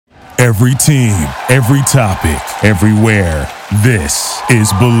Every team, every topic, everywhere. This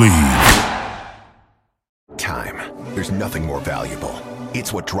is Believe. Time. There's nothing more valuable.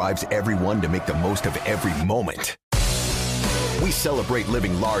 It's what drives everyone to make the most of every moment. We celebrate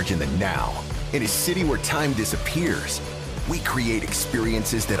living large in the now. In a city where time disappears, we create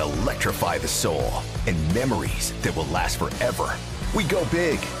experiences that electrify the soul and memories that will last forever. We go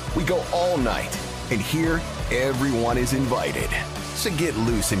big. We go all night. And here, everyone is invited. So get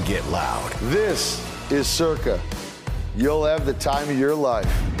loose and get loud. This is Circa. You'll have the time of your life.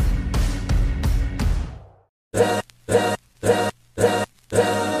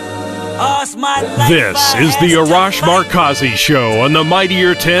 This is the Arash Markazi Show on the Mightier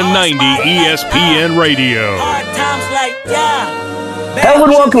 1090 ESPN Radio. Hello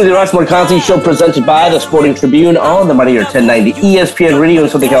and welcome to the Arash Markazi Show, presented by the Sporting Tribune on the Mightier 1090 ESPN Radio in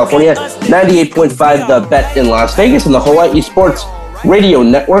Southern California, 98.5 The Bet in Las Vegas, and the Hawaii Sports Radio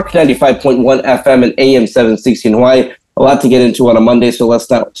Network, 95.1 FM and AM 760 in Hawaii. A lot to get into on a Monday, so let's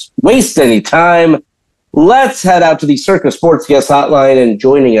not waste any time. Let's head out to the Circa Sports Guest Hotline, and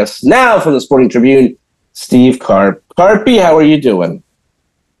joining us now from the Sporting Tribune, Steve Karp. Karpy, how are you doing?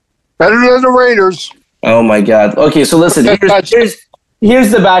 Better than the Raiders. Oh, my God. Okay, so listen,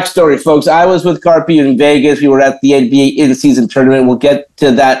 here's the backstory, folks. I was with Karpy in Vegas. We were at the NBA in-season tournament. We'll get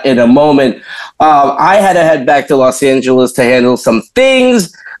to that in a moment. I had to head back to Los Angeles to handle some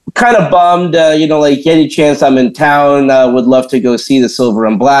things. Kind of bummed, any chance I'm in town, would love to go see the Silver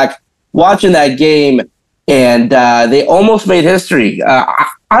and Black. Watching that game, and they almost made history.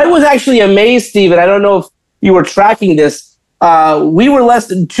 I was actually amazed, Steve, and I don't know if you were tracking this. We were less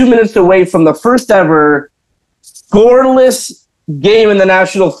than 2 minutes away from the first ever scoreless game in the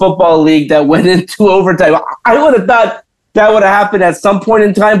National Football League that went into overtime. I would have thought that would have happened at some point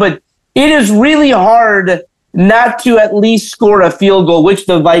in time, but it is really hard not to at least score a field goal, which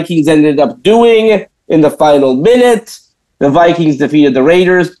the Vikings ended up doing in the final minute. The Vikings defeated the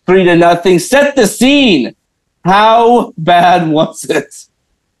Raiders 3-0. Set the scene. How bad was it?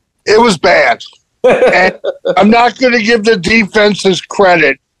 It was bad. And I'm not going to give the defenses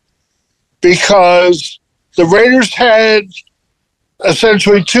credit because the Raiders had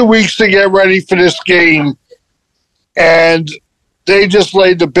essentially 2 weeks to get ready for this game, and they just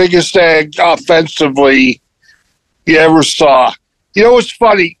laid the biggest egg offensively you ever saw. You know what's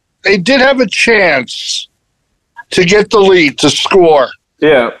funny? They did have a chance to get the lead, to score.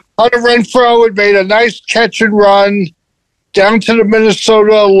 Yeah. Hunter Renfrow had made a nice catch and run down to the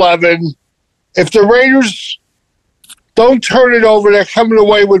Minnesota 11. If the Raiders don't turn it over, they're coming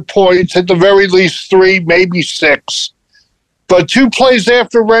away with points, at the very least 3, maybe 6. But 2 plays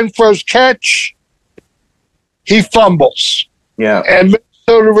after Renfrow's catch, he fumbles. Yeah. And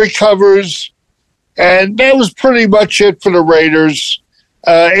Minnesota recovers, and that was pretty much it for the Raiders.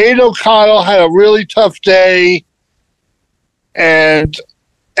 Aiden O'Connell had a really tough day, and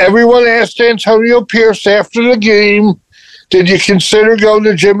everyone asked Antonio Pierce after the game, did you consider going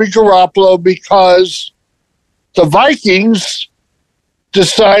to Jimmy Garoppolo, because the Vikings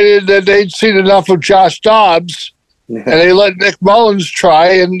decided that they'd seen enough of Josh Dobbs, and they let Nick Mullins try,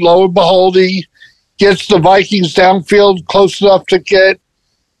 and lo and behold, he gets the Vikings downfield close enough to get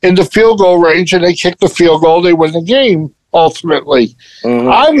in the field goal range, and they kick the field goal. They win the game, ultimately. Mm-hmm.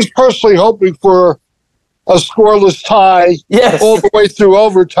 I was personally hoping for a scoreless tie all the way through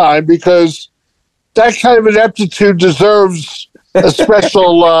overtime, because that kind of ineptitude deserves a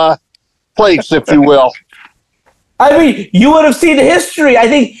special place, if you will. I mean, you would have seen history. I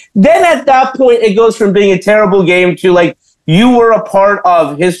think then at that point, it goes from being a terrible game to like you were a part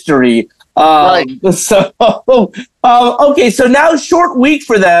of history. Right. So, okay, so now short week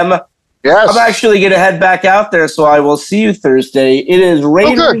for them. Yes. I'm actually going to head back out there, so I will see you Thursday. It is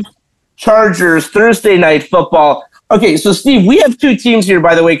Raiders Chargers Thursday night football. Okay, so Steve, we have 2 teams here,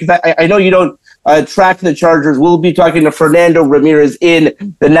 by the way, because I know you don't track the Chargers. We'll be talking to Fernando Ramirez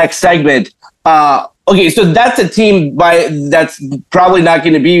in the next segment. Okay, so that's a team that's probably not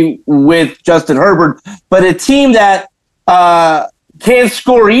going to be with Justin Herbert, but a team that can't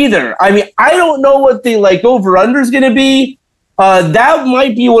score either. I mean, I don't know what the over-under is going to be. That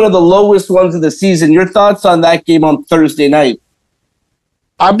might be one of the lowest ones of the season. Your thoughts on that game on Thursday night?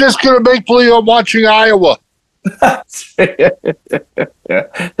 I'm just going to make believe I'm watching Iowa. Other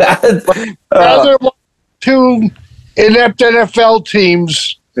 2 inept NFL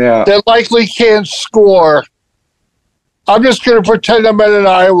teams that likely can't score. I'm just going to pretend I'm at an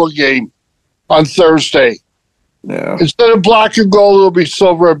Iowa game on Thursday. Yeah. Instead of black and gold, it'll be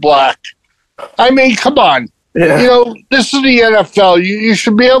silver and black. I mean, come on. Yeah. This is the NFL. You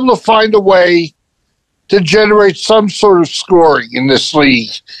should be able to find a way to generate some sort of scoring in this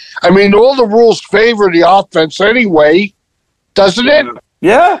league. I mean, all the rules favor the offense anyway, doesn't it?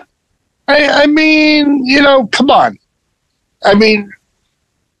 Yeah. I mean, come on. I mean,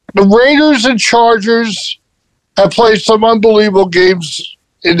 the Raiders and Chargers have played some unbelievable games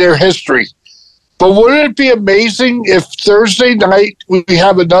in their history. But wouldn't it be amazing if Thursday night we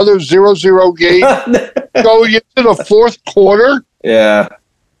have another 0-0 game going into the fourth quarter? Yeah.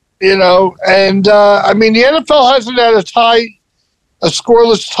 And I mean, the NFL hasn't had a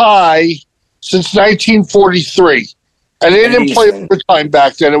scoreless tie since 1943. And they didn't play overtime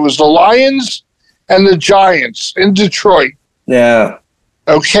back then. It was the Lions and the Giants in Detroit. Yeah.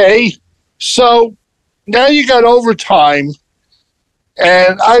 Okay. So now you got overtime.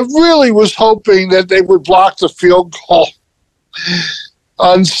 And I really was hoping that they would block the field goal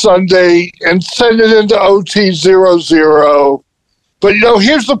on Sunday and send it into OT 0-0. But,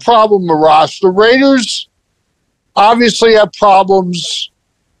 here's the problem, Ross. The Raiders obviously have problems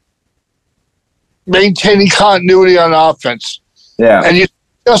maintaining continuity on offense. Yeah. And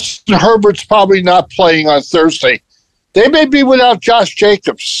Justin Herbert's probably not playing on Thursday. They may be without Josh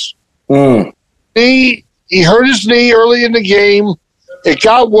Jacobs. He hurt his knee early in the game. It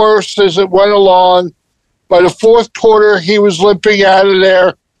got worse as it went along. By the fourth quarter, he was limping out of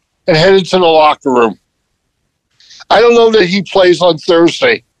there and headed to the locker room. I don't know that he plays on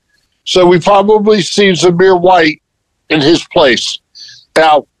Thursday. So we probably see Zamir White in his place.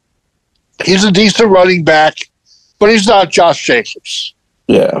 Now, he's a decent running back, but he's not Josh Jacobs.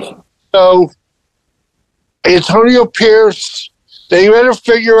 Yeah. So, Antonio Pierce, they better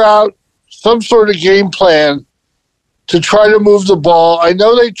figure out some sort of game plan to try to move the ball. I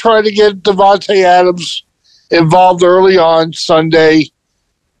know they tried to get Devontae Adams involved early on Sunday,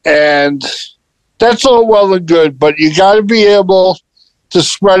 and that's all well and good, but you got to be able to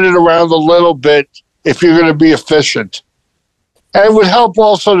spread it around a little bit if you're going to be efficient. And it would help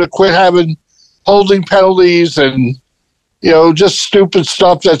also to quit having holding penalties and, just stupid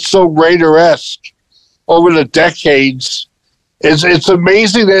stuff that's so Raider-esque over the decades. It's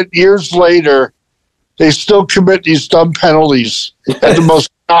amazing that years later, they still commit these dumb penalties at the most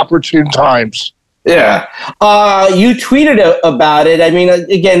opportune times. Yeah. You tweeted about it. I mean,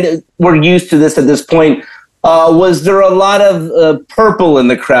 again, we're used to this at this point. Was there a lot of purple in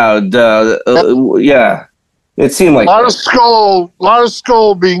the crowd? Yeah. It seemed like a lot of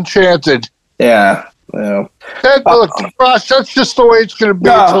skull being chanted. Yeah. Yeah. Look, Ross, that's just the way it's going to be.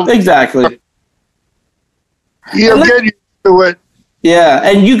 No, exactly. You'll get used to it. Yeah,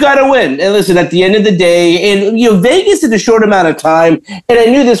 and you got to win. And listen, at the end of the day, and Vegas in a short amount of time, and I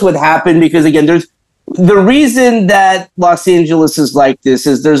knew this would happen because, again, there's the reason that Los Angeles is like this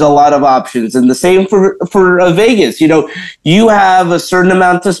is there's a lot of options, and the same for Vegas. You have a certain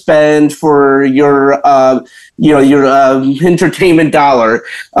amount to spend for your entertainment dollar,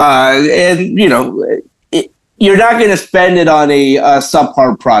 and you're not going to spend it on a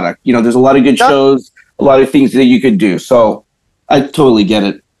subpar product. There's a lot of good shows, a lot of things that you could do. So I totally get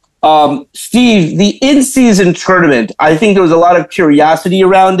it. Steve, the in-season tournament, I think there was a lot of curiosity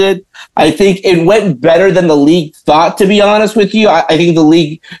around it. I think it went better than the league thought, to be honest with you. I think the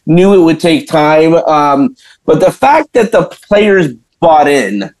league knew it would take time. But the fact that the players bought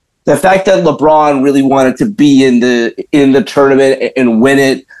in, the fact that LeBron really wanted to be in the tournament and win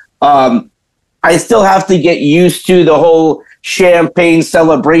it, I still have to get used to the whole champagne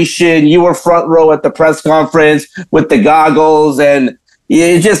celebration. You were front row at the press conference with the goggles, and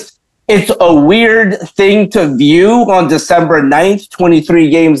it's a weird thing to view on December 9th,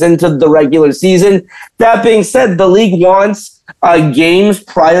 23 games into the regular season. That being said, the league wants games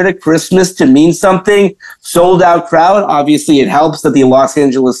prior to Christmas to mean something. Sold out crowd. Obviously, it helps that the Los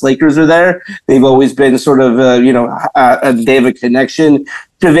Angeles Lakers are there. They've always been sort of, they have a connection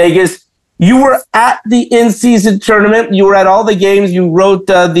to Vegas. You were at the in-season tournament. You were at all the games. You wrote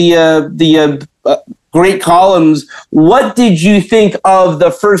the great columns. What did you think of the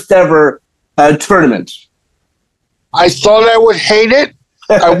first ever tournament? I thought I would hate it.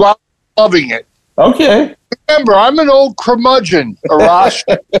 I was loving it. Okay. Remember, I'm an old curmudgeon, Arash.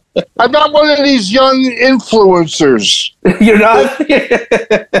 I'm not one of these young influencers. You're not?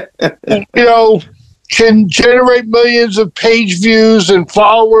 Can generate millions of page views and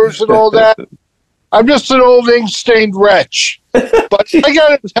followers and all that. I'm just an old ink-stained wretch. But I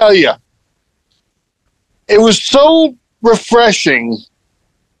got to tell you, it was so refreshing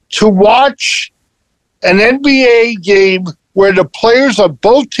to watch an NBA game where the players of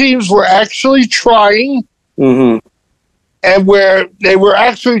both teams were actually trying, and where they were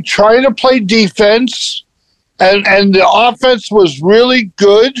actually trying to play defense, and the offense was really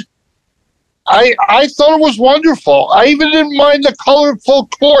good. I thought it was wonderful. I even didn't mind the colorful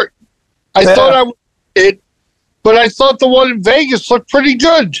court. I thought I would it, but I thought the one in Vegas looked pretty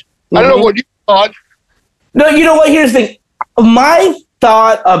good. I don't know what you thought. No, you know what? Here's the thing. My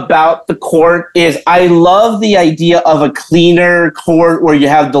thought about the court is I love the idea of a cleaner court where you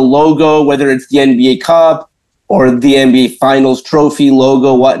have the logo, whether it's the NBA Cup or the NBA Finals trophy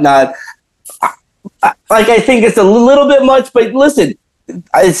logo, whatnot. I think it's a little bit much, but listen,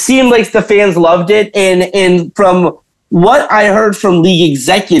 it seemed like the fans loved it. And from what I heard from league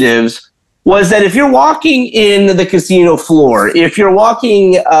executives was that if you're walking in the casino floor, if you're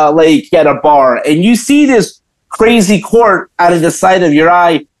walking like at a bar and you see this crazy court out of the side of your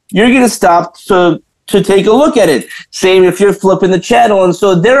eye, you're going to stop to take a look at it. Same if you're flipping the channel. And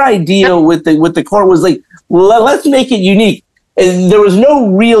so their idea with the court was like, well, let's make it unique. And there was no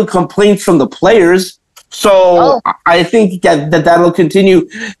real complaints from the players. So I think that'll continue.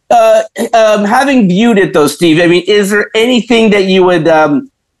 Having viewed it though, Steve, I mean, is there anything that you would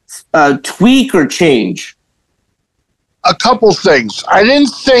tweak or change? A couple things. I didn't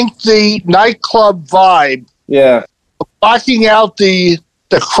think the nightclub vibe, blocking out the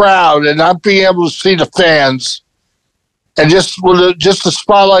crowd and not being able to see the fans, and just the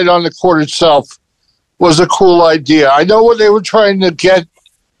spotlight on the court itself was a cool idea. I know what they were trying to get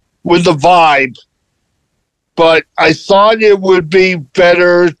with the vibe, but I thought it would be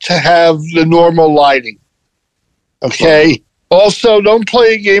better to have the normal lighting. Okay. Also, don't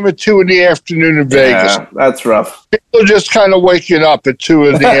play a game at 2 p.m. in Vegas. Yeah, that's rough. People are just kind of waking up at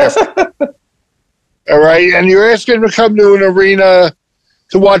 2 p.m. All right. And you're asking them to come to an arena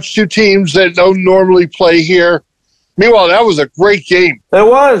to watch two teams that don't normally play here. Meanwhile, that was a great game. It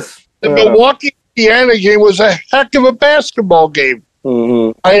was. The Milwaukee Indiana game was a heck of a basketball game.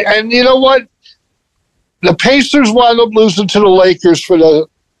 Mm-hmm. And you know what? The Pacers wound up losing to the Lakers for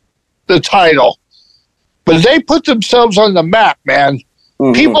the title. But they put themselves on the map, man.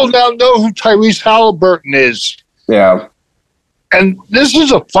 Mm-hmm. People now know who Tyrese Halliburton is. Yeah. And this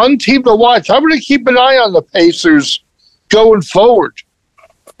is a fun team to watch. I'm going to keep an eye on the Pacers going forward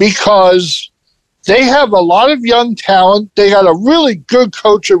because they have a lot of young talent. They got a really good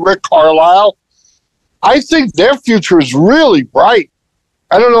coach in Rick Carlisle. I think their future is really bright.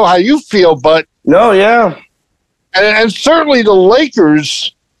 I don't know how you feel, but... No, yeah. And certainly the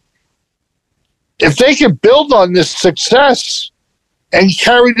Lakers... if they can build on this success and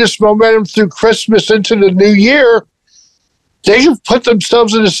carry this momentum through Christmas into the new year, they can put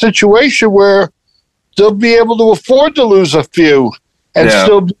themselves in a situation where they'll be able to afford to lose a few and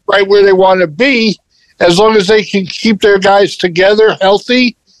still be right where they want to be, as long as they can keep their guys together,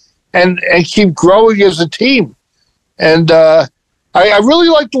 healthy, and keep growing as a team. And I really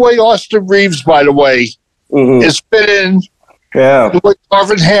like the way Austin Reeves, by the way, is fit in. Yeah. The way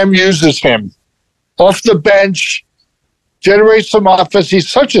Darvin Ham uses him. Off the bench, generate some offense. He's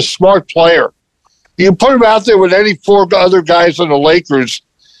such a smart player. You put him out there with any four other guys on the Lakers,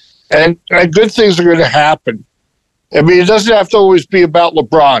 and good things are going to happen. I mean, it doesn't have to always be about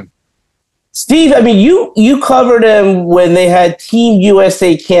LeBron. Steve, I mean, you covered him when they had Team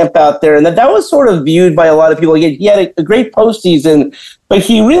USA camp out there, and that was sort of viewed by a lot of people. Again, he had a great postseason, but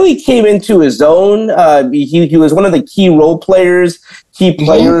he really came into his own. He was one of the key role players, key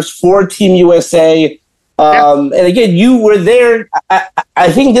players for Team USA. And again, you were there.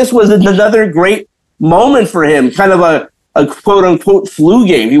 I think this was another great moment for him, kind of a quote-unquote flu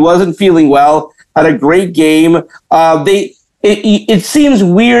game. He wasn't feeling well, had a great game. It seems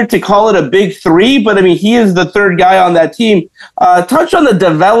weird to call it a big three, but I mean, he is the third guy on that team. Touch on the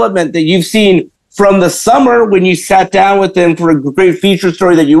development that you've seen from the summer when you sat down with him for a great feature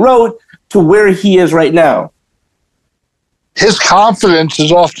story that you wrote to where he is right now. His confidence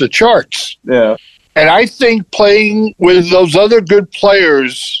is off the charts. Yeah. And I think playing with those other good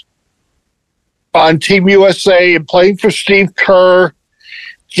players on Team USA and playing for Steve Kerr,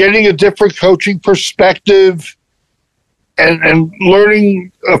 getting a different coaching perspective, and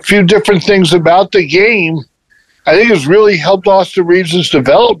learning a few different things about the game, I think has really helped Austin Reeves'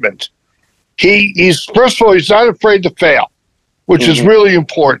 development. He's first of all, he's not afraid to fail, which is really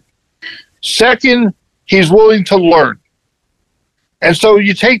important. Second, he's willing to learn. And so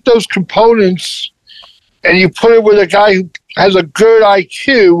you take those components and you put it with a guy who has a good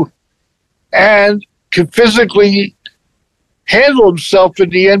IQ and can physically handle himself in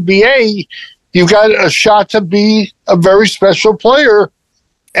the NBA, you've got a shot to be a very special player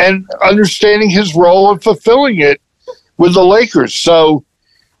and understanding his role and fulfilling it with the Lakers. So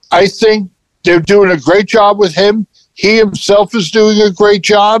I think they're doing a great job with him. He himself is doing a great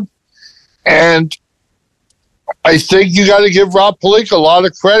job. And I think you got to give Rob Pelinka a lot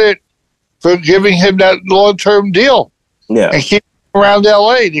of credit for giving him that long-term deal. Yeah. And keep him around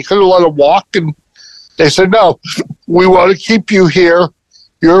L.A. They could have let him walk, and they said, no, we want to keep you here.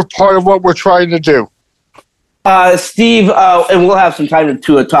 You're part of what we're trying to do. Steve, and we'll have some time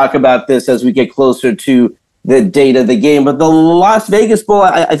to talk about this as we get closer to the date of the game. But the Las Vegas Bowl,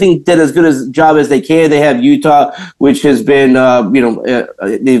 I think, did as good a job as they can. They have Utah, which has been,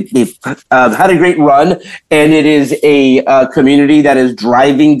 they've had a great run, and it is a community that is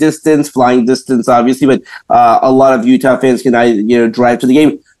driving distance, flying distance, obviously, but a lot of Utah fans can, drive to the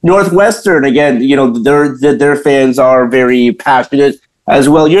game. Northwestern, again, their fans are very passionate as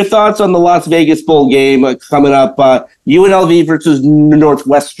well. Your thoughts on the Las Vegas Bowl game coming up, UNLV versus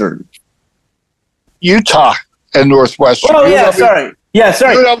Northwestern? Utah and Northwestern. Oh, yeah, sorry. Yeah,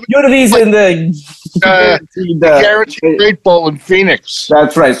 sorry. UNLV's in the Guaranteed Great Bowl in Phoenix.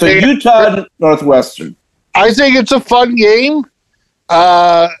 That's right. So Utah, Northwestern. I think it's a fun game.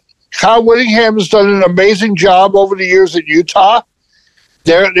 Kyle Whittingham has done an amazing job over the years at Utah.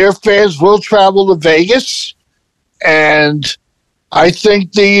 Their fans will travel to Vegas, and I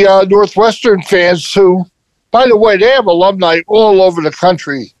think the Northwestern fans, who, by the way, they have alumni all over the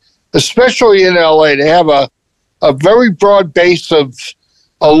country, especially in LA. They have a very broad base of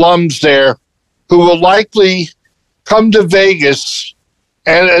alums there who will likely come to Vegas,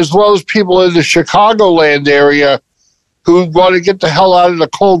 and as well as people in the Chicagoland area who want to get the hell out of the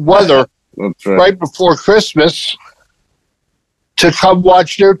cold weather right before Christmas to come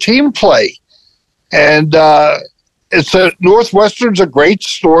watch their team play. And Northwestern's a great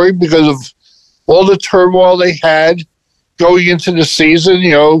story because of all the turmoil they had going into the season,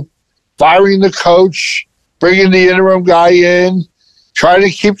 firing the coach, bringing the interim guy in, trying to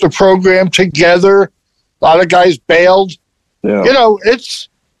keep the program together. A lot of guys bailed. Yeah. It's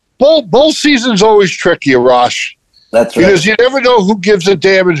bowl season's always tricky, Arash. That's right. Because you never know who gives a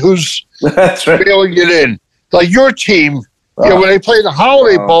damn and who's bailing it in. Like your team, when they play the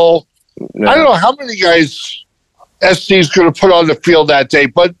Holiday Bowl, I don't know how many guys SC's going to put on the field that day.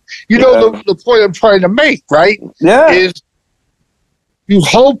 But, the point I'm trying to make, right? Yeah. Is you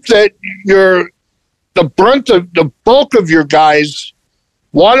hope that the bulk of your guys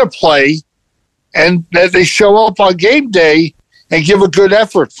want to play and that they show up on game day and give a good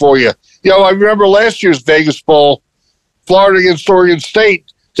effort for you. I remember last year's Vegas Bowl, Florida against Oregon State.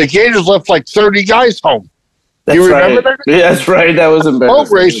 The Gators left like 30 guys home. You remember that? Yeah, that's right. That was embarrassing.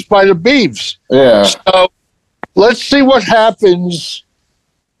 Boat race by the Beavs. Yeah. So let's see what happens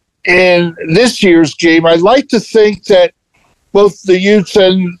in this year's game. I'd like to think that both the Utes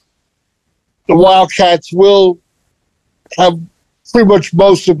and the Wildcats will have pretty much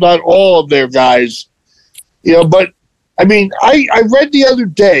most, if not all, of their guys. But I read the other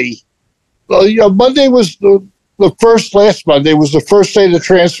day. Monday was last Monday was the first day of the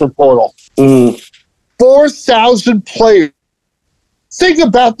transfer portal. 4,000 players. Think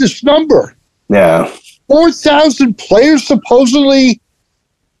about this number. Yeah. 4,000 players supposedly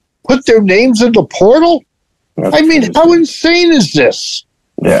put their names in the portal? How insane is this?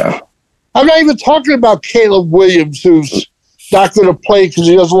 Yeah. I'm not even talking about Caleb Williams, who's not going to play because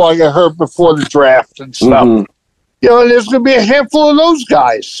he doesn't want to get hurt before the draft and stuff. And there's going to be a handful of those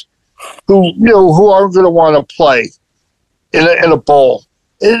guys who aren't going to want to play in a bowl.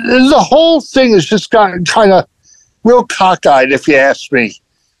 The whole thing has just gotten kind of real cockeyed, if you ask me.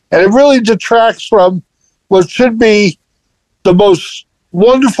 And it really detracts from what should be the most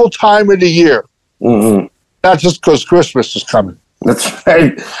wonderful time of the year. Not just because Christmas is coming. That's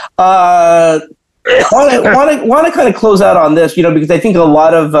right. Want to kind of close out on this, because I think a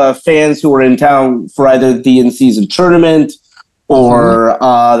lot of fans who are in town for either the in-season tournament or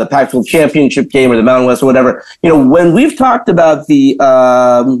the Pac-12 championship game or the Mountain West or whatever, when we've talked about the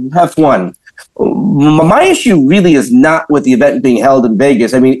F1, my issue really is not with the event being held in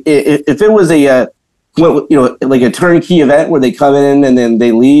Vegas. If it was like a turnkey event where they come in and then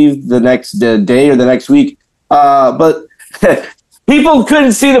they leave the next day or the next week, but people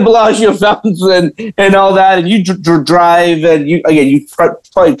couldn't see the Bellagio fountains and all that, and you drive, and you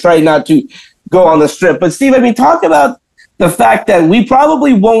probably try not to go on the Strip. But Steve, talk about the fact that we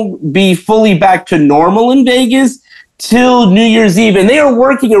probably won't be fully back to normal in Vegas till New Year's Eve, and they are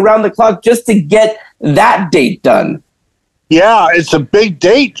working around the clock just to get that date done. Yeah, it's a big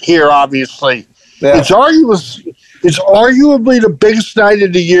date here, obviously. Yeah. It's arguably the biggest night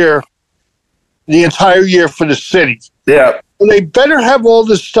of the year, the entire year for the city. Yeah. And they better have all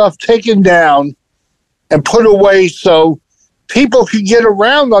this stuff taken down and put away so people can get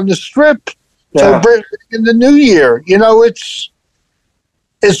around on the Strip in the new year.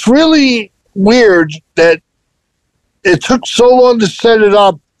 It's really weird that it took so long to set it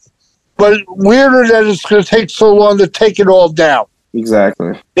up but weirder that it's going to take so long to take it all down.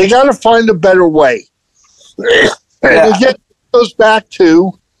 Exactly. They got to find a better way. And again, it goes back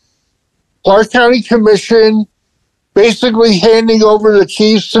to Clark County Commission basically handing over the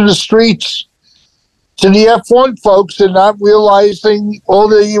keys to the streets to the F1 folks and not realizing all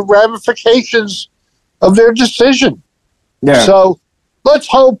the ramifications of their decision. Yeah. So let's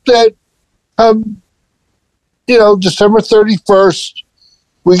hope that, December 31st,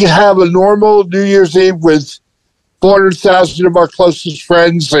 we can have a normal New Year's Eve with 400,000 of our closest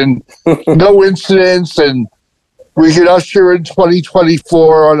friends and no incidents, and we can usher in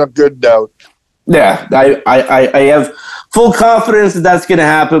 2024 on a good note. Yeah, I have full confidence that that's going to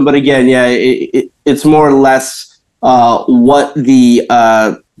happen. But again, it's more or less what the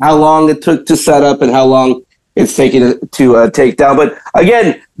how long it took to set up and how long it's taken to take down. But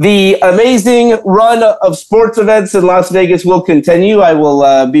again, the amazing run of sports events in Las Vegas will continue. I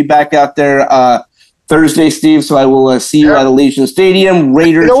will be back out there Thursday, Steve. So I will see you at Allegiant Stadium.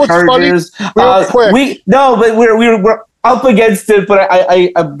 Raiders, Chargers. Real quick. But we're up against it. But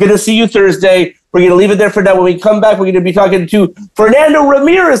I'm going to see you Thursday. We're going to leave it there for now. When we come back, we're going to be talking to Fernando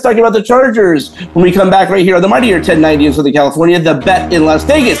Ramirez, talking about the Chargers. When we come back right here on the Mightier 1090 in Southern California, the Bet in Las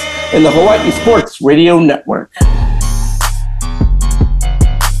Vegas, and the Hawaii Sports Radio Network.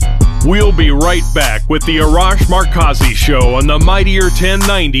 We'll be right back with the Arash Markazi Show on the Mightier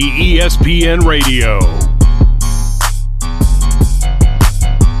 1090 ESPN Radio.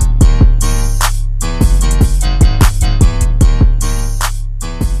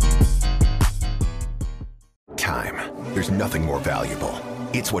 Time. There's nothing more valuable.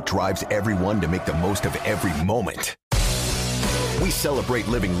 It's what drives everyone to make the most of every moment. We celebrate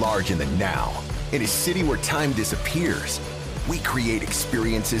living large in the now. In a city where time disappears, we create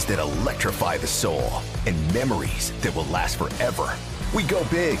experiences that electrify the soul and memories that will last forever. We go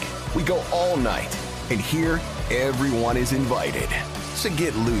big, we go all night, and here, everyone is invited. So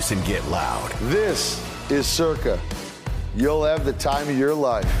get loose and get loud. This is Circa. You'll have the time of your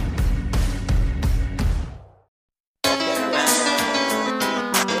life.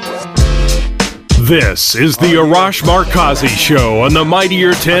 This is the Arash Markazi Show on the Mightier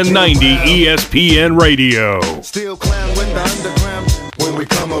 1090 ESPN Radio. Still clown with the underground when we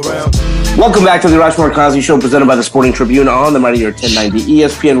come around. Welcome back to the Arash Markazi Show, presented by the Sporting Tribune on the Mightier 1090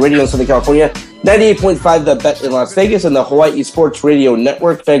 ESPN Radio in Southern California, 98.5 The Bet in Las Vegas, and the Hawaii Sports Radio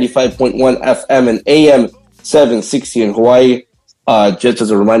Network, 95.1 FM and AM 760 in Hawaii. Just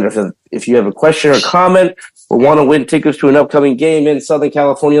as a reminder, if you have a question or comment or want to win tickets to an upcoming game in Southern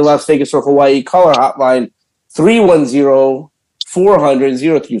California, Las Vegas, or Hawaii, call our hotline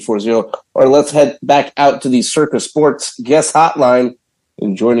 310-400-0340, or let's head back out to the Circa Sports guest hotline.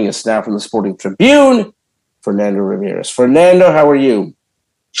 And joining us now from the Sporting Tribune, Fernando Ramirez. Fernando, how are you?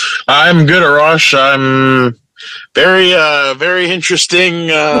 I'm good, Arash. I'm very interesting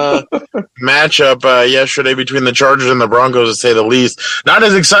matchup yesterday between the Chargers and the Broncos, to say the least. Not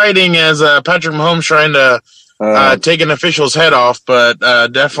as exciting as Patrick Mahomes trying to take an official's head off, but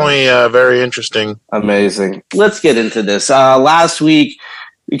definitely very interesting. Amazing. Let's get into this. Last week,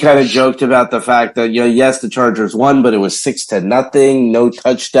 we kind of joked about the fact that, yes, the Chargers won, but it was 6-0, no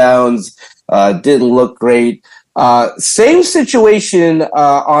touchdowns, didn't look great. Same situation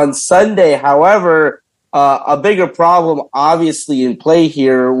on Sunday. However, a bigger problem, obviously, in play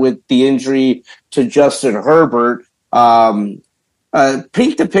here with the injury to Justin Herbert.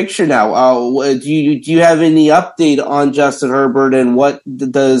 Paint the picture now. Do you have any update on Justin Herbert, and what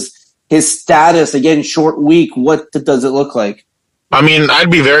does his status, again, short week, what does it look like? I mean, I'd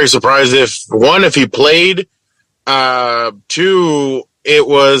be very surprised if he played. Two, it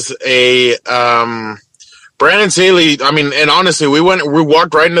was a Brandon Staley. I mean, and honestly, we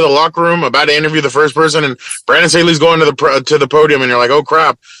walked right into the locker room about to interview the first person, and Brandon Staley's going to the podium, and you're like, oh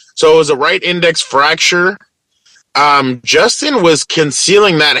crap! So it was a right index fracture. Justin was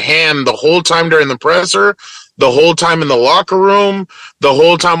concealing that hand the whole time during the presser, the whole time in the locker room, the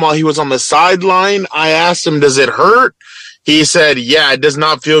whole time while he was on the sideline. I asked him, "Does it hurt?" He said, yeah, it does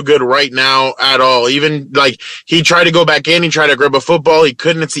not feel good right now at all. Even he tried to go back in, he tried to grab a football, he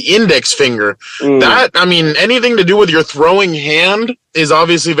couldn't. It's the index finger. Anything to do with your throwing hand is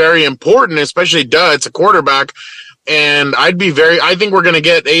obviously very important, especially it's a quarterback. And I think we're going to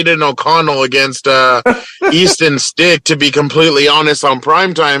get Aiden O'Connell against Easton Stick, to be completely honest, on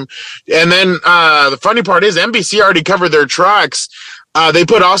primetime. And then the funny part is NBC already covered their tracks. They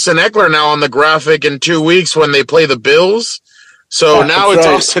put Austin Eckler now on the graphic in 2 weeks when they play the Bills. So now it's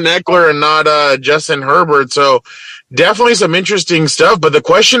right. Austin Eckler and not Justin Herbert. So definitely some interesting stuff. But the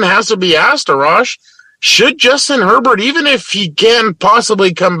question has to be asked, Arash, should Justin Herbert, even if he can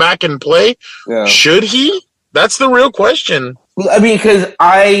possibly come back and play, should he? That's the real question. I mean, because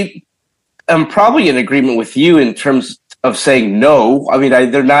I am probably in agreement with you in terms of saying no. I mean,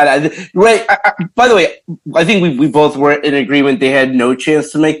 they're not right. By the way, I think we both were in agreement they had no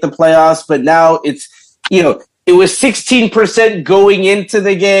chance to make the playoffs, but now it's, it was 16% going into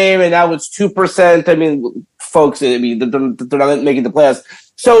the game, and now it's 2%. I mean, folks, they're not making the playoffs.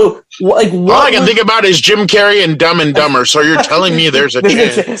 So, all I can think about is Jim Carrey and Dumb and Dumber. So you're telling me there's a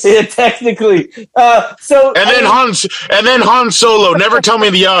chance? Yeah, technically. And then Han Solo. Never tell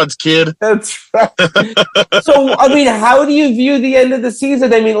me the odds, kid. That's right. So, I mean, how do you view the end of the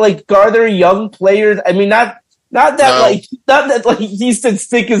season? I mean, garner young players. I mean, not that Easton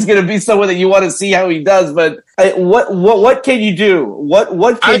Stick is going to be someone that you want to see how he does, but what can you do?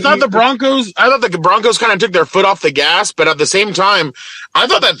 I thought the Broncos kind of took their foot off the gas, but at the same time, I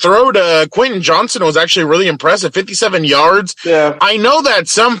thought that throw to Quentin Johnson was actually really impressive. 57 yards. Yeah. I know that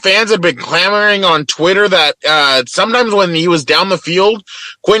some fans have been clamoring on Twitter that sometimes when he was down the field,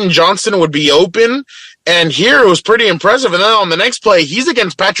 Quentin Johnson would be open. And here it was pretty impressive. And then on the next play, he's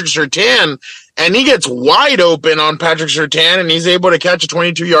against Patrick Surtain, and he gets wide open on Patrick Surtain, and he's able to catch a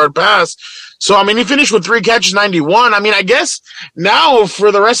 22-yard pass. So, I mean, he finished with 3 catches, 91. I mean, I guess now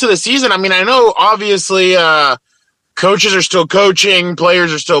for the rest of the season, I mean, I know obviously coaches are still coaching,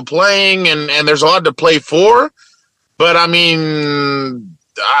 players are still playing, and there's a lot to play for. But, I mean,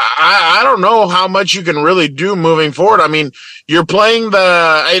 I don't know how much you can really do moving forward. I mean, you're playing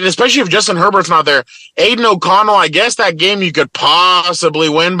and especially if Justin Herbert's not there, Aiden O'Connell, I guess that game you could possibly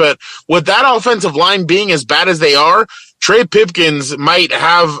win, but with that offensive line being as bad as they are, Trey Pipkins might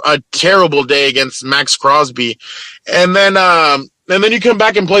have a terrible day against Max Crosby. And then you come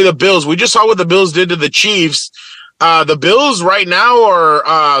back and play the Bills. We just saw what the Bills did to the Chiefs. The Bills right now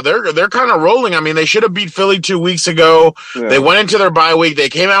are they're kind of rolling. I mean, they should have beat Philly 2 weeks ago. Yeah. They went into their bye week. They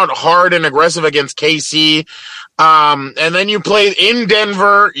came out hard and aggressive against KC. And then you play in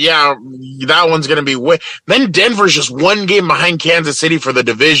Denver. Yeah, that one's going to be then Denver's just one game behind Kansas City for the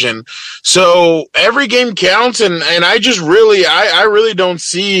division. So every game counts. And I just really, I really don't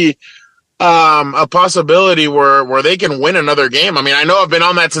see a possibility where they can win another game. I mean, I know I've been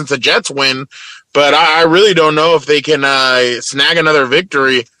on that since the Jets win, but I really don't know if they can snag another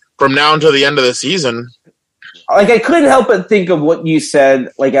victory from now until the end of the season. I couldn't help but think of what you said.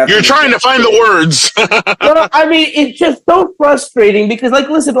 After you're trying to find the words. Well, I mean, it's just so frustrating because,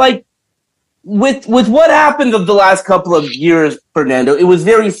 listen, with what happened of the last couple of years, Fernando, it was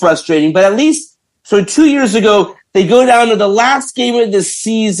very frustrating. But at least, 2 years ago, they go down to the last game of the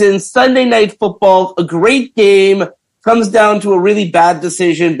season, Sunday Night Football, a great game. Comes down to a really bad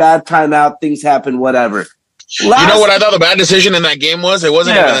decision, bad timeout, things happen, whatever. You know what I thought the bad decision in that game was? It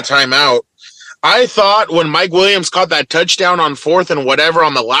wasn't even a timeout. I thought when Mike Williams caught that touchdown on 4th and whatever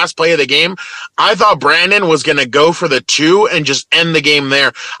on the last play of the game, I thought Brandon was going to go for the 2 and just end the game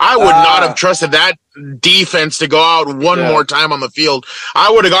there. I would not have trusted that defense to go out one more time on the field.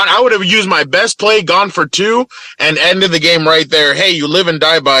 I would have used my best play, gone for 2, and ended the game right there. Hey, you live and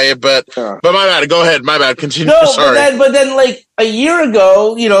die by it, but my bad. Go ahead. My bad. Continue. No, sorry. But then a year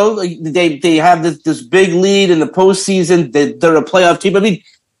ago, they have this big lead in the postseason. They're a playoff team. I mean,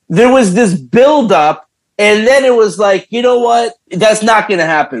 there was this build-up, and then it was you know what? That's not going to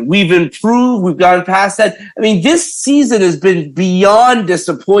happen. We've improved. We've gone past that. I mean, this season has been beyond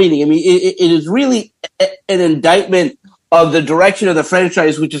disappointing. I mean, it is really an indictment of the direction of the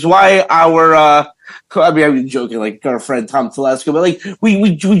franchise, which is why I'm joking, our friend Tom Telesco, but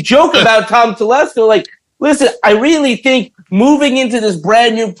we joke about Tom Telesco. Listen, I really think moving into this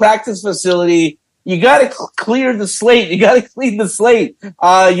brand new practice facility, you got to clear the slate. You got to clean the slate.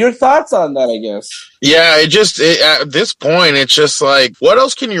 Your thoughts on that, I guess? Yeah, at this point, it's just what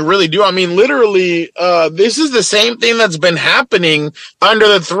else can you really do? I mean, literally, this is the same thing that's been happening under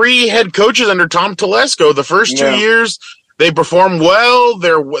the 3 head coaches under Tom Telesco. The first 2 years, they perform well.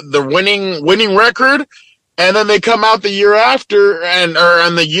 They're winning record. And then they come out the year after and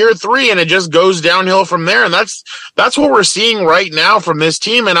the year 3, and it just goes downhill from there. And that's what we're seeing right now from this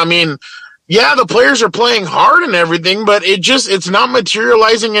team. And I mean, yeah, the players are playing hard and everything, but it's not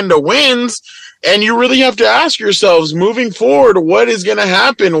materializing into wins. And you really have to ask yourselves, moving forward, what is going to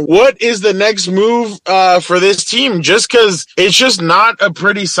happen? What is the next move for this team? Just because it's just not a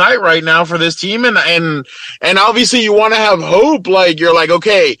pretty sight right now for this team. And obviously you want to have hope. You're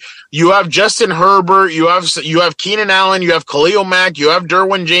okay, you have Justin Herbert, you have Keenan Allen, you have Khalil Mack, you have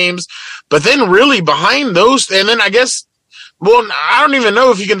Derwin James. But then really behind those, and then I guess, well, I don't even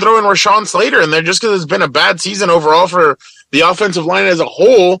know if you can throw in Rashawn Slater in there just because it's been a bad season overall for the offensive line as a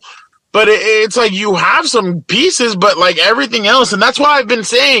whole. but it's like you have some pieces, but like everything else. And that's why I've been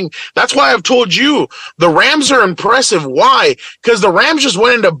saying, that's why I've told you the Rams are impressive. Why? Because the Rams just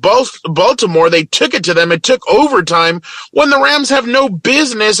went into Baltimore. They took it to them. It took overtime when the Rams have no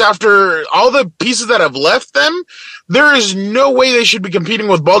business after all the pieces that have left them. There is no way they should be competing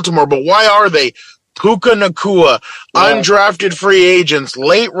with Baltimore, but why are they? Puka Nacua, undrafted free agents,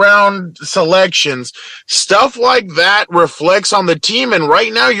 late round selections, stuff like that reflects on the team. And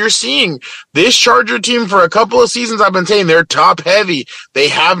right now you're seeing this Charger team for a couple of seasons. I've been saying they're top heavy. They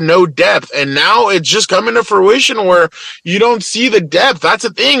have no depth. And now it's just coming to fruition where you don't see the depth. That's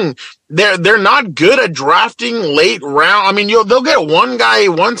the thing. They're not good at drafting late round. I mean, they'll get one guy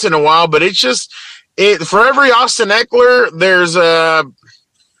once in a while, but it's just for every Austin Eckler, there's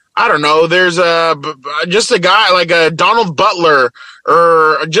just a guy like a Donald Butler,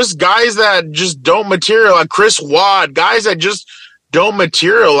 or just guys that just don't materialize, like Chris Watt, guys that just don't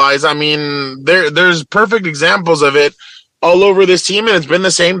materialize. I mean, there's perfect examples of it all over this team, and it's been the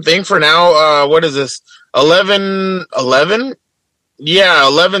same thing for now. What is this? 11? Yeah,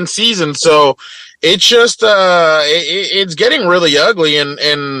 11 seasons. So it's just it's getting really ugly,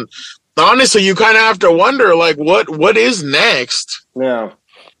 and honestly, you kind of have to wonder, like, what is next? Yeah.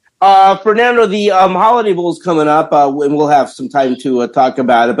 Fernando, the Holiday Bowl is coming up, and we'll have some time to talk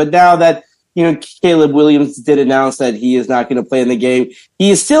about it. But now that Caleb Williams did announce that he is not going to play in the game,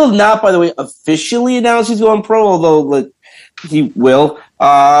 he is still not, by the way, officially announced he's going pro, although he will.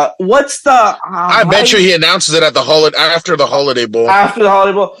 What's the? I bet you he announces it at after the Holiday Bowl. After the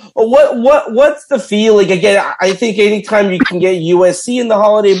Holiday Bowl, what's the feeling? Again, I think anytime you can get USC in the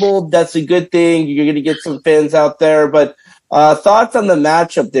Holiday Bowl, that's a good thing. You're going to get some fans out there, but. Thoughts on the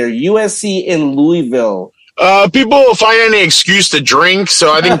matchup there, USC in Louisville? People will find any excuse to drink,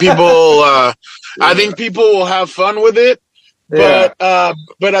 so I think people will have fun with it. Yeah.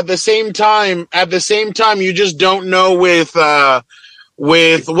 But at the same time, you just don't know with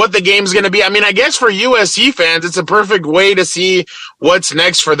what the game's going to be. I mean, I guess for USC fans, it's a perfect way to see what's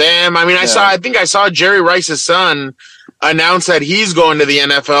next for them. I mean, I think I saw Jerry Rice's son announce that he's going to the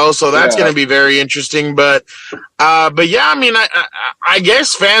NFL, so that's going to be very interesting. But yeah, I mean, I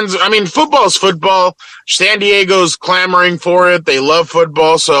guess fans. I mean, football's football. San Diego's clamoring for it. They love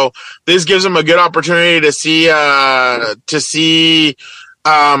football, so this gives them a good opportunity to see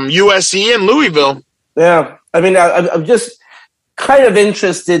USC and Louisville. Yeah, I mean, I'm just kind of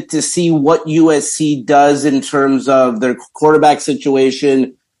interested to see what USC does in terms of their quarterback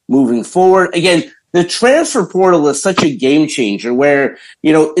situation moving forward. Again, the transfer portal is such a game changer where,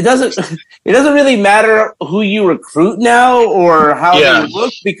 it doesn't really matter who you recruit now or how they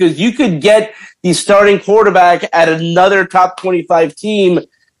look, because you could get the starting quarterback at another top 25 team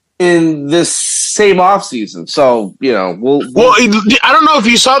in this same offseason. So, Well, I don't know if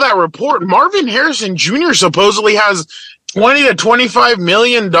you saw that report. Marvin Harrison Jr. supposedly has $20 to $25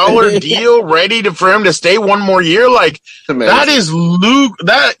 million deal ready for him to stay one more year. Like,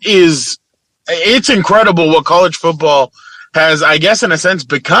 it's incredible what college football has, I guess, in a sense,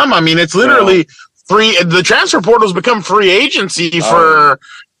 become. I mean, it's literally free. The transfer portal's become free agency for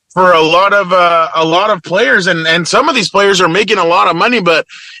a lot of players, and some of these players are making a lot of money. But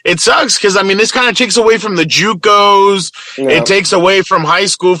it sucks because, I mean, this kind of takes away from the JUCOs. It takes away from high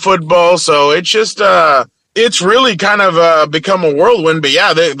school football. So it's just it's really kind of become a whirlwind. But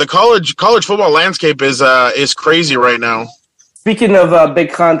yeah, the college football landscape is crazy right now. Speaking of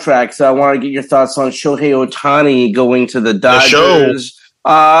big contracts, I want to get your thoughts on Shohei Ohtani going to the Dodgers.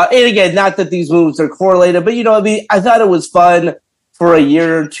 And again, not that these moves are correlated, but I thought it was fun for a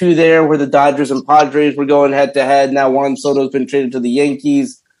year or two there where the Dodgers and Padres were going head to head. Now Juan Soto's been traded to the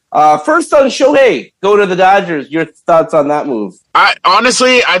Yankees. First on Shohei, go to the Dodgers. Your thoughts on that move? I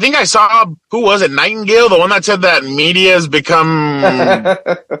think I saw, who was it, Nightingale, the one that said that media has become, I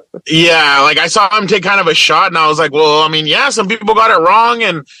saw him take kind of a shot, and I was like, well, I mean, yeah, some people got it wrong,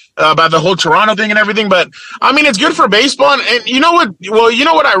 and about the whole Toronto thing and everything, but I mean, it's good for baseball, and you know what? Well, you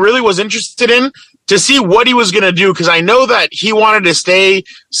know what I really was interested in? To see what he was going to do, because I know that he wanted to stay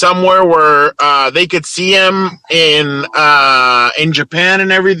somewhere where they could see him in Japan and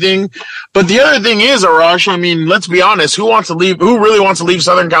everything. But the other thing is, Arash, I mean, let's be honest, who really wants to leave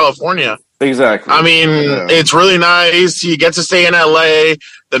Southern California? Exactly. I mean, It's really nice. He gets to stay in LA.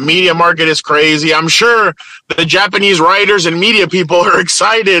 The media market is crazy. I'm sure the Japanese writers and media people are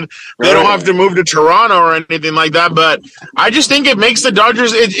excited. They don't have to move to Toronto or anything like that. But I just think it makes the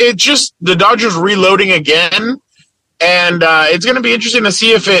Dodgers, it's just the Dodgers reloading again. And it's going to be interesting to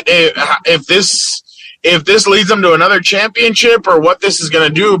see if this leads them to another championship or what this is going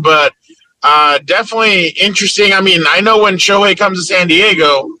to do. But definitely interesting. I mean, I know when Shohei comes to San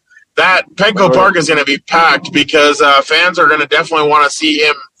Diego, that Petco Park is going to be packed because fans are going to definitely want to see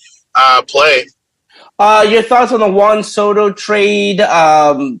him play. Your thoughts on the Juan Soto trade?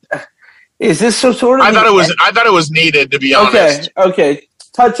 Is this sort of? I thought it was needed, to be honest. Okay.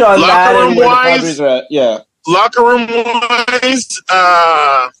 Touch on that.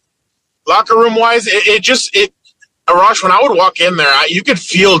 Locker room wise, Arash, when I would walk in there, you could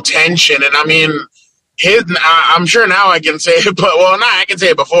feel tension, and I mean, I'm sure now I can say it, I can say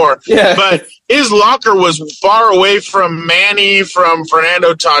it before. Yeah. But his locker was far away from Manny, from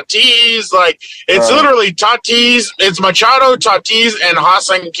Fernando Tatis. Like, it's literally Tatis, it's Machado, Tatis, and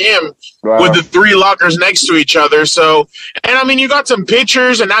Ha-Seong Kim with the three lockers next to each other. So, and I mean, you got some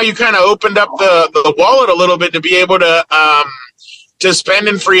pitchers, and now you kind of opened up the wallet a little bit to be able to spend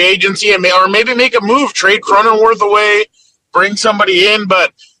in free agency or maybe make a move, trade Cronenworth away, bring somebody in.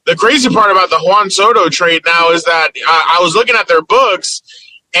 But the crazy part about the Juan Soto trade now is that I was looking at their books,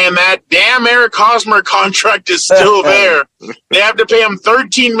 and that damn Eric Hosmer contract is still there. They have to pay him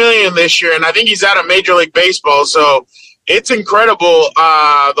 $13 million this year, and I think he's out of Major League Baseball. So it's incredible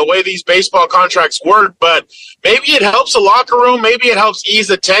the way these baseball contracts work. But maybe it helps the locker room. Maybe it helps ease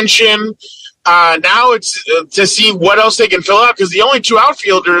the tension. Now it's to see what else they can fill out, because the only two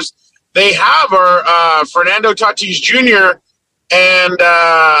outfielders they have are Fernando Tatis Jr. and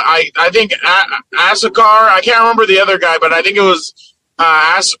I think Asokar. I can't remember the other guy, but I think it was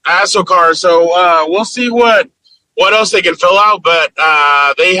Asokar. So we'll see what else they can fill out. But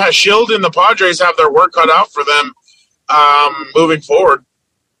they have Shield and the Padres have their work cut out for them moving forward.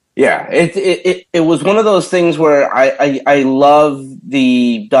 Yeah, it was one of those things where I love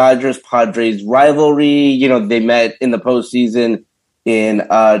the Dodgers-Padres rivalry. You know, they met in the postseason in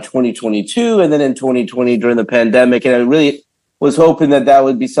 2022 and then in 2020 during the pandemic. And I really was hoping that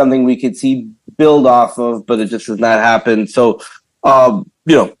would be something we could see build off of, but it just has not happened. So,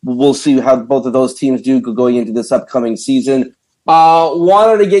 we'll see how both of those teams do going into this upcoming season.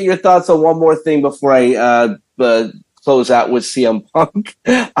 Wanted to get your thoughts on one more thing before I close out with CM Punk.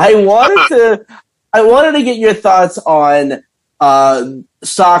 I wanted to get your thoughts on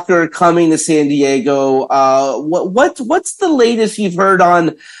soccer coming to San Diego. What's the latest you've heard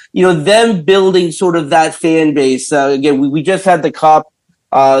on them building sort of that fan base? Again, we just had the Cup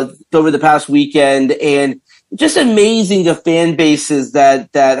over the past weekend, and just amazing the fan bases that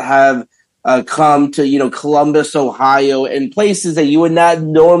have come to Columbus, Ohio, and places that you would not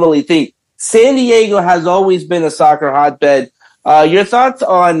normally think. San Diego has always been a soccer hotbed. Your thoughts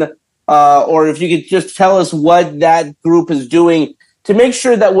on, or if you could just tell us what that group is doing to make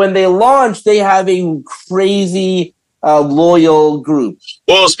sure that when they launch, they have a crazy loyal group.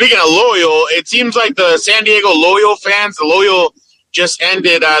 Well, speaking of loyal, it seems like the San Diego Loyal fans, the Loyal just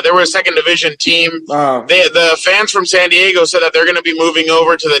ended. They were a second division team. The fans from San Diego said that they're going to be moving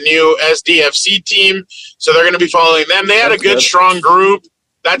over to the new SDFC team, so they're going to be following them. They had a good, strong group.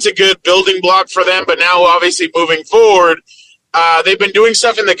 That's a good building block for them. But now, obviously, moving forward, they've been doing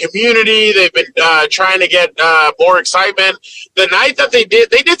stuff in the community. They've been trying to get more excitement. The night that they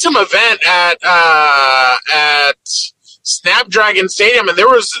did some event at Snapdragon Stadium, and there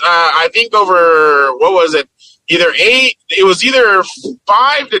was, I think, over, what was it? It was either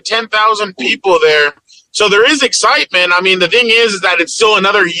 5,000 to 10,000 people there. So there is excitement. I mean, the thing is that it's still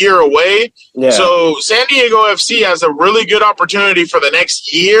another year away. Yeah. So San Diego FC has a really good opportunity for the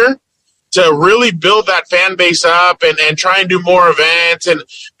next year to really build that fan base up and try and do more events and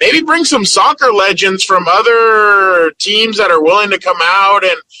maybe bring some soccer legends from other teams that are willing to come out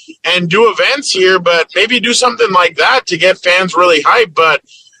and do events here, but maybe do something like that to get fans really hyped. But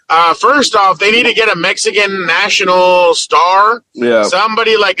first off, they need to get a Mexican national star,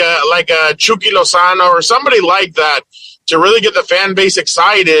 somebody like a Chucky Lozano or somebody like that to really get the fan base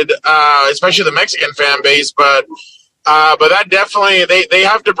excited, especially the Mexican fan base. But that definitely they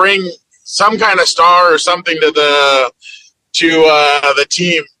have to bring some kind of star or something to the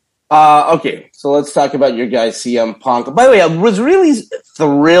team. Okay, so let's talk about your guy CM Punk. By the way, I was really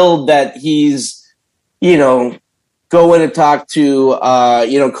thrilled that he's going to talk to,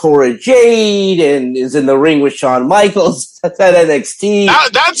 Cora Jade and is in the ring with Shawn Michaels at NXT.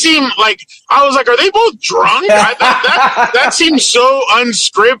 That seemed like, I was like, are they both drunk? That seemed so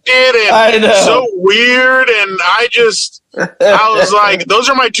unscripted and so weird. And I was like, those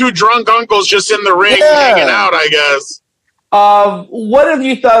are my two drunk uncles just in the ring hanging out, I guess. What have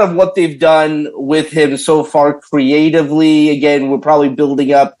you thought of what they've done with him so far creatively? Again, we're probably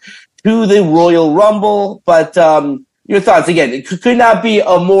building up to the Royal Rumble, but your thoughts, again, it could not be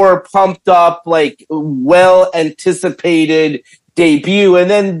a more pumped up, well-anticipated debut. And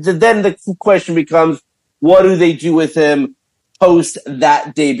then the question becomes, what do they do with him post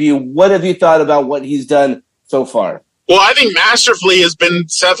that debut. What have you thought about what he's done so far? Well, I think masterfully has been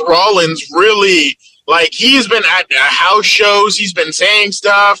Seth Rollins. Really, like, he's been at house shows. He's been saying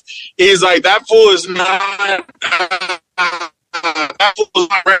stuff. He's like, that fool is not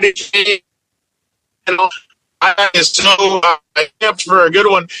ready. You know, I is so kept for a good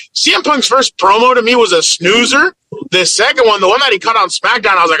one. CM Punk's first promo to me was a snoozer. The second one, the one that he cut on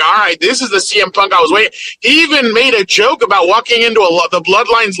SmackDown, I was like, all right, this is the CM Punk I was waiting. He even made a joke about walking into the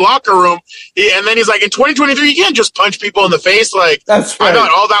Bloodlines locker room, and then he's like, in 2023, you can't just punch people in the face. Like, that's right. I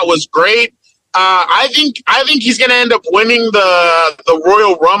thought all that was great. I think he's going to end up winning the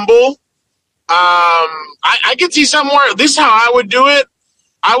Royal Rumble. I could see somewhere. This is how I would do it.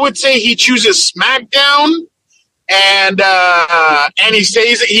 I would say he chooses SmackDown. And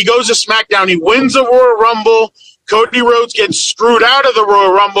he goes to SmackDown. He wins the Royal Rumble. Cody Rhodes gets screwed out of the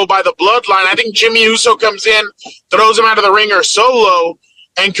Royal Rumble by the Bloodline. I think Jimmy Uso comes in, throws him out of the ring or solo,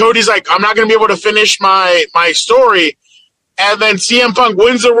 and Cody's like, I'm not going to be able to finish my story. And then CM Punk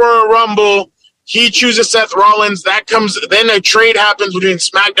wins the Royal Rumble. He chooses Seth Rollins. Then a trade happens between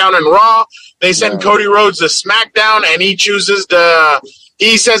SmackDown and Raw. They send Cody Rhodes to SmackDown, and he chooses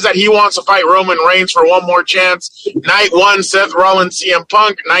he says that he wants to fight Roman Reigns for one more chance. Night 1, Seth Rollins, CM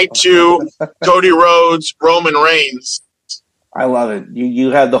Punk. Night 2, Cody Rhodes, Roman Reigns. I love it. You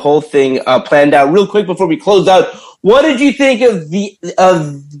have the whole thing planned out. Real quick before we close out, what did you think of the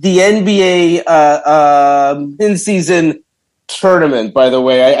NBA in-season tournament, by the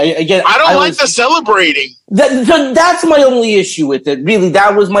way? I don't like the celebrating. That's my only issue with it. Really,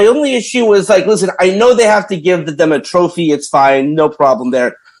 that was my only issue. Was like, listen, I know they have to give them a trophy. It's fine, no problem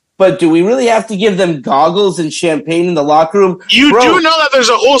there. But do we really have to give them goggles and champagne in the locker room? You do know that there's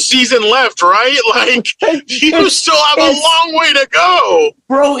a whole season left, right? Like, you still have a long way to go.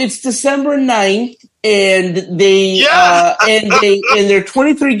 Bro, it's December 9th, and and they're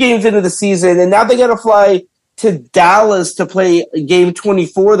 23 games into the season, and now they got to fly to Dallas to play game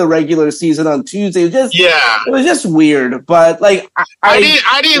 24 of the regular season on Tuesday. It was just weird. But like,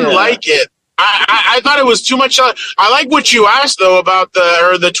 I didn't like it. I thought it was too much. I like what you asked though about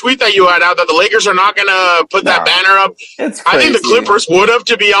the tweet that you had out that the Lakers are not going to put that banner up. I think the Clippers would have,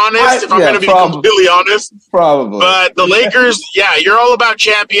 to be honest. If I'm going to be completely honest, probably. But the Lakers, you're all about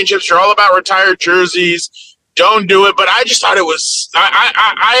championships. You're all about retired jerseys. Don't do it. But I just thought it was.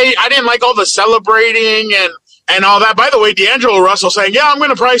 I didn't like all the celebrating and all that. By the way, D'Angelo Russell saying, I'm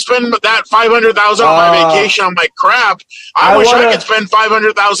going to probably spend that $500,000 on my vacation. I'm like, crap. I wish I could spend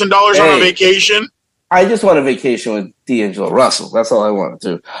 $500,000 on a vacation. I just want a vacation with D'Angelo Russell. That's all I want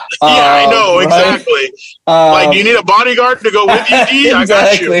to do. I know, exactly. Like, do you need a bodyguard to go with you, D?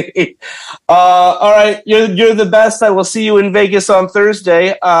 Exactly. I got you. All right. You're the best. I will see you in Vegas on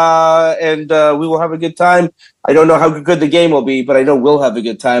Thursday, and we will have a good time. I don't know how good the game will be, but I know we'll have a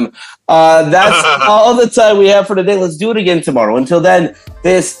good time. That's all the time we have for today. Let's do it again tomorrow. Until then,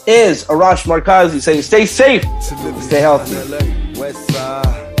 this is Arash Markazi saying stay safe, stay healthy.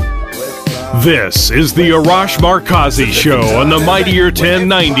 This is the Arash Markazi Show on the Mightier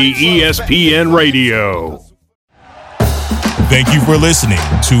 1090 ESPN Radio. Thank you for listening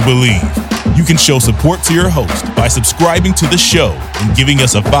to Believe. You can show support to your host by subscribing to the show and giving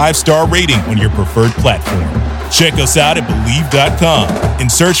us a 5-star rating on your preferred platform. Check us out at Believe.com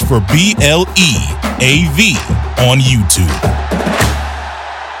and search for BLEAV on YouTube.